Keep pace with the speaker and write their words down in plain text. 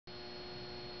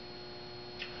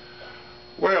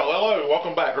Well, hello,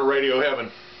 welcome back to Radio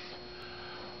Heaven.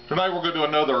 Tonight we're going to do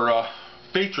another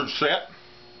featured set,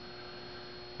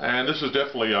 and this is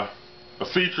definitely a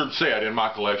featured set in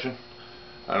my collection,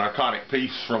 an iconic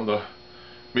piece from the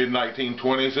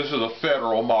mid-1920s. This is a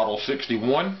Federal Model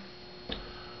 61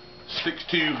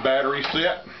 6-tube battery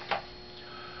set.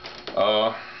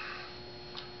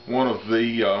 One of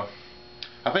the,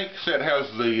 I think the set has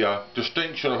the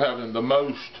distinction of having the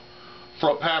most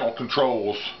front panel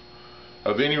controls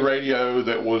of any radio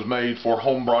that was made for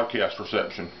home broadcast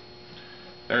reception.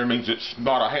 That means it's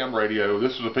not a ham radio.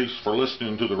 This is a piece for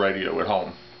listening to the radio at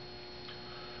home.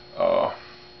 I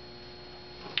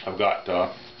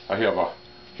have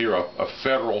here a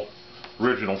Federal,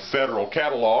 original Federal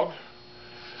catalog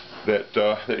that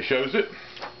shows it,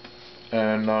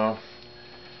 and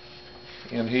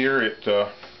in here it,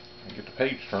 get the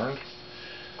page turned.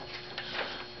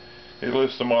 It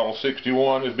lists the Model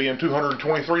 61 as being $223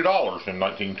 in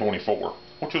 1924,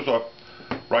 which is a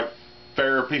right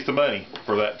fair piece of money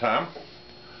for that time.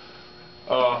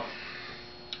 Like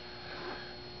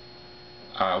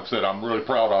I said, I'm really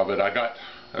proud of it. I got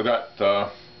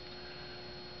a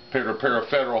pair of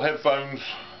Federal headphones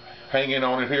hanging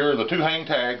on it here. The two hang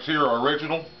tags here are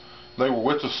original. They were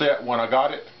with the set when I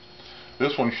got it.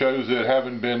 This one shows it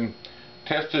having been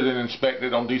tested and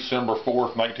inspected on December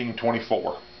 4th,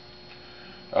 1924.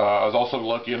 I was also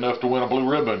lucky enough to win a blue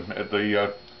ribbon at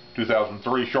the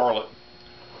 2003 Charlotte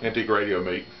Antique Radio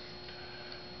Meet.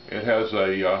 It has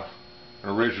an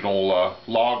original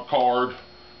log card,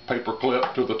 paper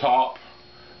clip to the top,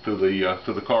 to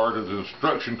the card, to the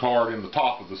instruction card in the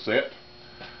top of the set.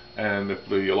 And if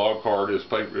the log card is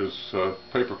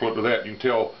paper clip to that, you can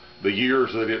tell the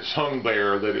years that it's hung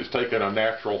there, that it's taken a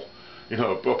natural,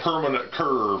 a permanent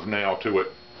curve now to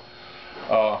it.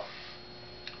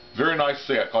 Very nice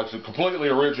set. Like I said, completely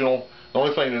original. The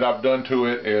only thing that I've done to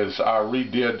it is I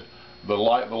redid the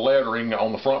lettering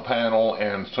on the front panel,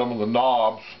 and some of the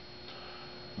knobs.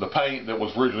 The paint that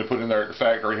was originally put in there at the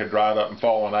factory had dried up and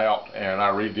fallen out, and I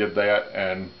redid that,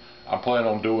 and I'm planning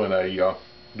on doing a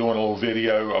little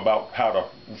video about how to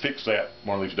fix that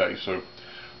one of these days. So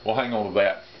we'll hang on to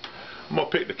that. I'm gonna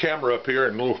pick the camera up here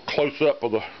and a little close up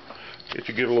of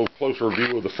get a little closer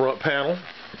view of the front panel.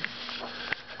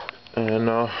 And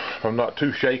I'm not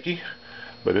too shaky,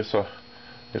 but it's a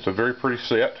very pretty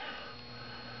set.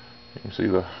 You can see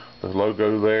the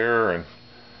logo there, and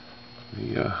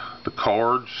the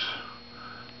cards,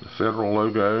 the Federal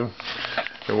logo.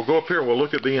 And we'll go up here and we'll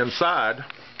look at the inside.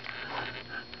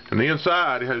 And the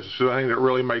inside has the thing that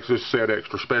really makes this set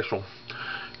extra special.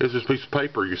 Is this piece of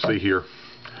paper you see here.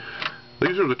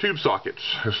 These are the tube sockets.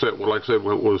 This set, like I said,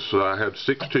 had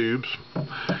 6 tubes,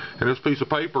 and this piece of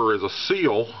paper is a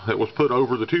seal that was put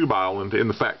over the tube aisle in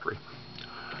the factory.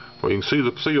 Well, you can see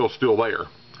the seal still there.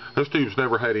 This tube's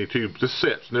never had any tubes. This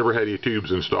set's never had any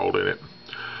tubes installed in it.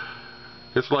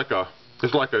 It's like a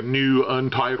new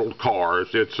untitled car.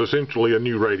 It's essentially a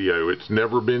new radio. It's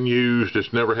never been used.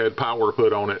 It's never had power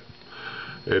put on it.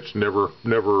 It's never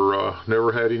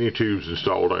had any tubes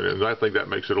installed in it, and I think that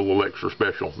makes it a little extra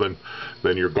special than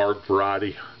your garden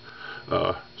variety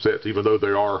sets, even though they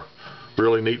are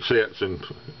really neat sets and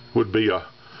would be a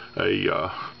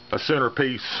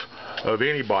centerpiece of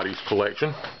anybody's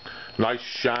collection. Nice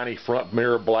shiny front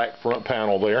mirror, black front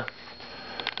panel there,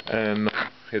 and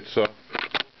it's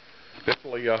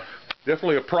definitely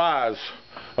a prize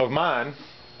of mine,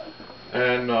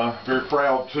 and very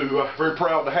proud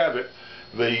to have it.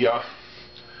 The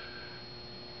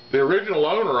original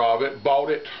owner of it bought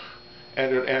it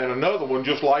and another one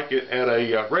just like it at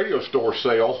a radio store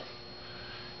sale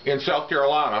in South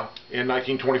Carolina in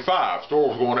 1925. The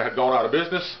store had gone out of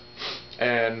business,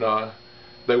 and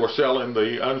they were selling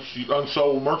the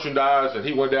unsold merchandise, and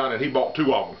he went down and he bought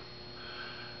 2 of them.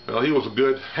 Well, he was a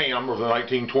good ham of the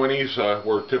 1920s,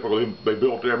 where typically they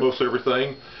built there most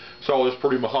everything. Saw this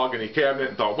pretty mahogany cabinet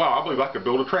and thought, wow, I believe I could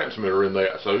build a transmitter in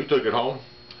that. So he took it home,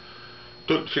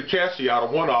 took the chassis out of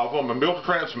one of them, and built a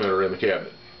transmitter in the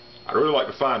cabinet. I'd really like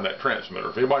to find that transmitter.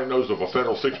 If anybody knows of a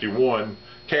Federal 61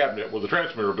 cabinet with a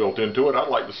transmitter built into it, I'd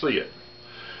like to see it.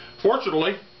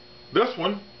 Fortunately, this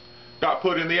one got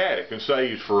put in the attic and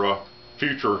saved for a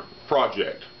future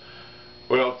project.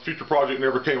 Well, the future project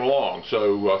never came along,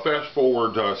 so fast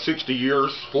forward 60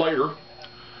 years later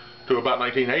to about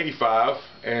 1985,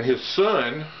 and his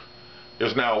son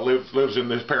lives in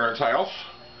his parents' house.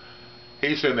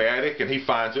 He's in the attic, and he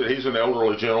finds it. He's an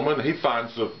elderly gentleman. He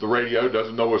finds the radio,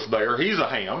 doesn't know it's there. He's a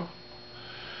ham.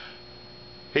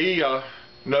 He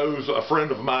knows a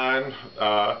friend of mine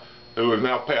who has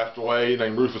now passed away,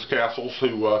 named Rufus Castles,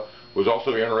 who was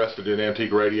also interested in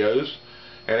antique radios.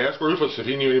 and asked Rufus if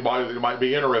he knew anybody that might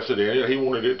be interested in it. He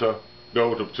wanted it to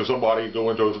go to somebody, go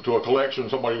into a collection,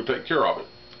 somebody would take care of it.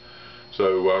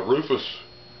 So Rufus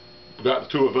got the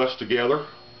two of us together.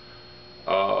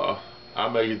 I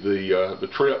made the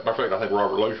trip. In fact, I think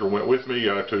Robert Lozier went with me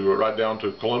to right down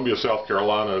to Columbia, South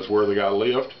Carolina, is where the guy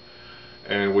lived,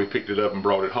 and we picked it up and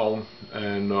brought it home.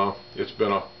 And it's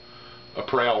been a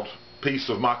proud piece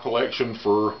of my collection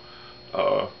for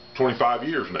 25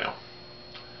 years now.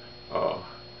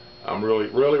 I'm really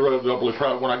doubly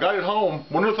proud. When I got it home,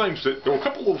 one of the things that there were a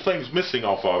couple of things missing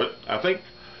off of it. I think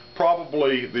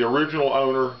probably the original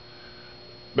owner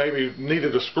maybe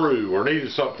needed a screw or needed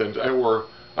something. There were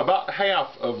about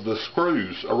half of the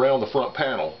screws around the front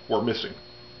panel were missing,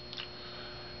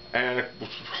 and it was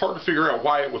hard to figure out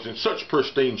why it was in such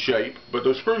pristine shape, but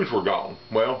the screws were gone.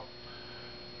 Well,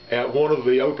 at one of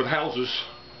the open houses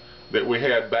that we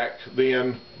had back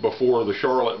then before the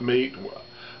Charlotte meet,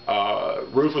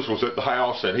 Rufus was at the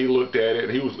house, and he looked at it,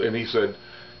 and he said,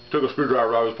 took a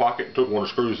screwdriver out of his pocket and took one of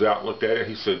the screws out and looked at it.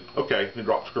 He said, okay. He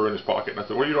dropped the screw in his pocket, and I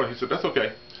said, what are you doing? He said, that's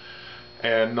okay.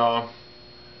 And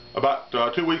about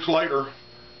 2 weeks later,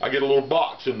 I get a little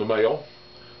box in the mail.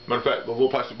 Matter of fact, the little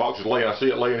plastic box is laying, I see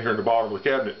it laying here in the bottom of the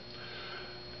cabinet,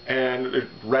 and it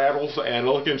rattles, and I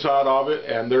look inside of it,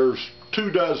 and there's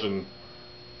 24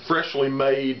 freshly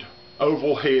made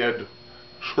oval head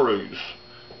screws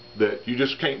that you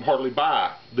just can't hardly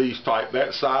buy these type,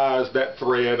 that size, that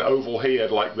thread, oval head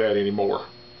like that anymore.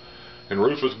 And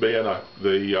Rufus, being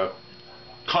the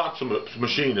consummate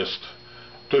machinist,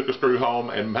 took a screw home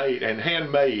and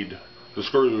handmade the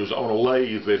screws on a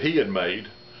lathe that he had made,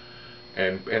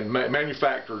 and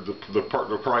manufactured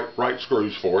the right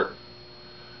screws for it.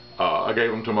 I gave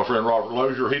them to my friend Robert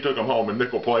Lozier. He took them home and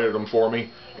nickel plated them for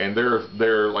me, and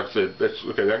they're like I said, that's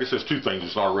okay. I guess there's two things.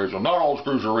 It's not original. Not all the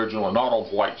screws are original, and not all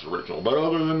the white's original. But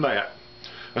other than that,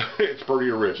 it's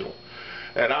pretty original,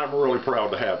 and I'm really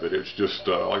proud to have it. It's just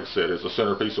like I said, it's a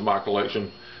centerpiece of my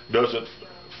collection. Doesn't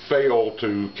fail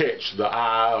to catch the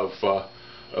eye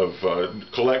of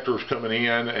collectors coming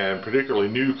in, and particularly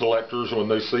new collectors when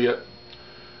they see it.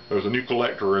 There's a new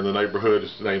collector in the neighborhood.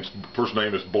 His first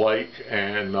name is Blake,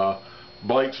 and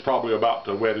Blake's probably about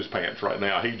to wet his pants right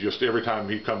now. He just, every time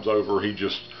he comes over, he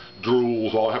just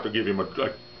drools. I'll have to give him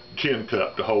a chin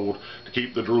cup to hold to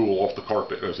keep the drool off the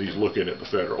carpet as he's looking at the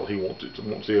Federal. He wants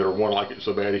it or one like it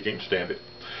so bad he can't stand it.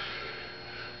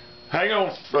 Hang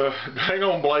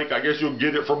on, Blake. I guess you'll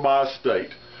get it from my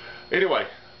estate. Anyway,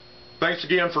 thanks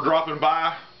again for dropping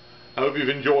by. I hope you've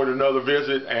enjoyed another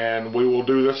visit, and we will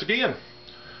do this again.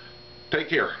 Take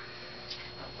care.